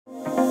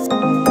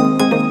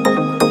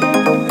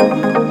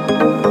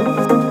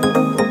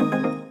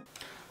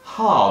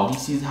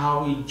this is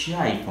Harry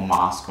J from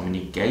Mass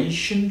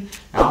Communication.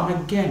 Now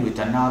I'm again with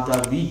another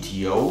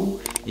video.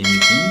 In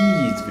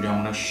this video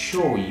I'm going to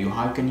show you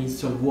how you can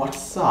install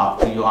WhatsApp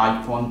to your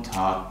iPhone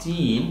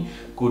 13.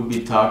 Could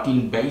be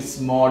 13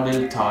 base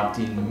model,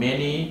 13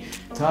 mini,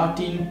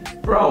 13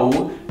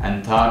 Pro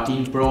and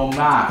 13 Pro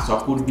Max, or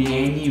could be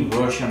any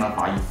version of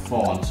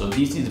iPhone. So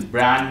this is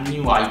brand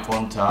new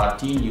iPhone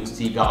 13. You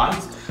see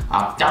guys,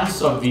 I've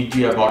tons of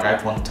video about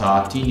iPhone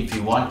 13. If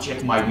you want,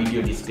 check my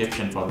video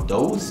description for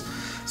those.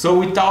 So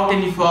without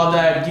any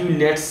further ado,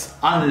 let's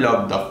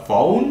unlock the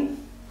phone.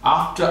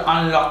 After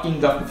unlocking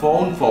the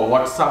phone for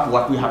WhatsApp,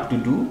 what we have to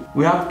do?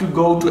 We have to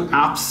go to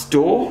App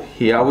Store.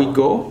 Here we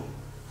go.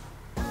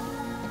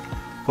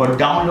 For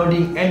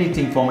downloading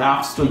anything from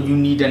App Store, you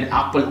need an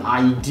Apple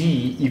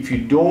ID. If you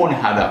don't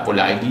have Apple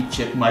ID,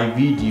 check my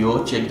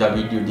video, check the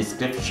video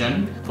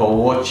description for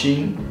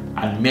watching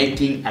and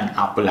making an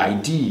Apple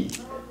ID.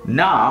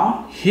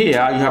 Now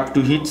here you have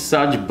to hit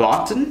search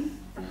button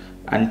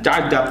and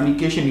type the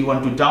application you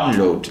want to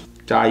download.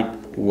 Type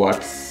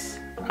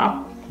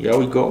WhatsApp. Here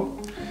we go.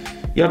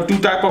 You have two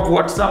types of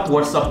WhatsApp,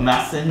 WhatsApp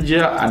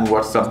Messenger and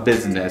WhatsApp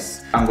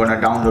Business. I'm gonna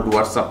download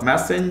WhatsApp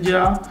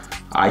Messenger.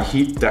 I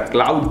hit the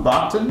cloud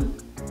button.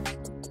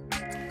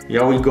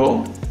 Here we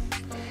go.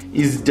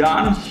 It's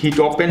done. Hit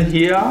open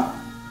here,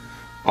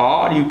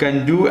 or you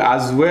can do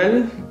as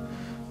well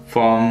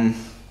from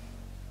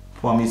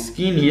his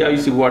screen. Here you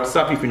see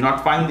WhatsApp. If you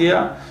not find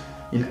there,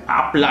 in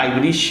App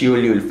Library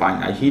surely you will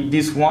find. I hit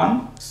this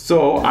one,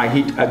 so I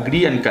hit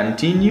agree and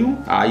continue.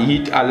 I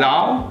hit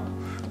allow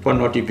for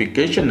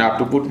notification. I have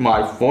to put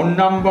my phone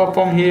number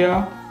from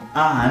here,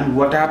 and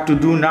what I have to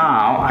do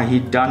now, I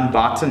hit done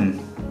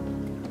button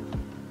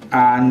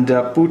and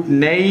put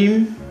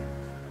name.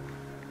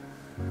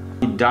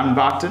 Hit done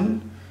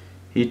button,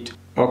 hit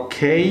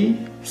OK.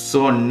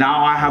 So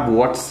now I have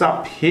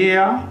WhatsApp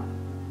here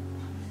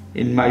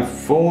in my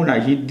phone. I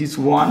hit this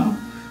one.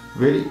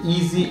 Very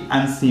easy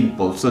and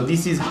simple. So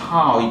this is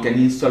how you can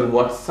install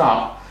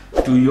WhatsApp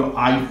to your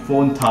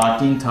iPhone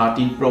 13,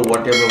 13 Pro,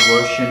 whatever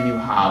version you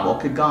have.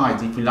 Okay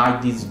guys, if you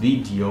like this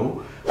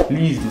video,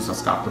 please do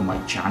subscribe to my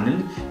channel.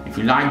 If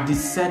you like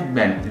this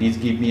segment, please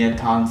give me a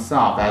thumbs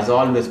up. As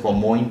always, for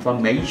more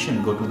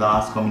information, go to the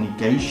Ask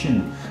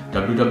Communication,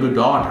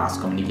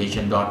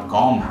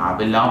 www.askcommunication.com. Have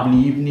a lovely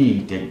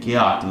evening. Take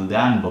care. Till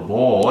then, bye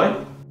bye.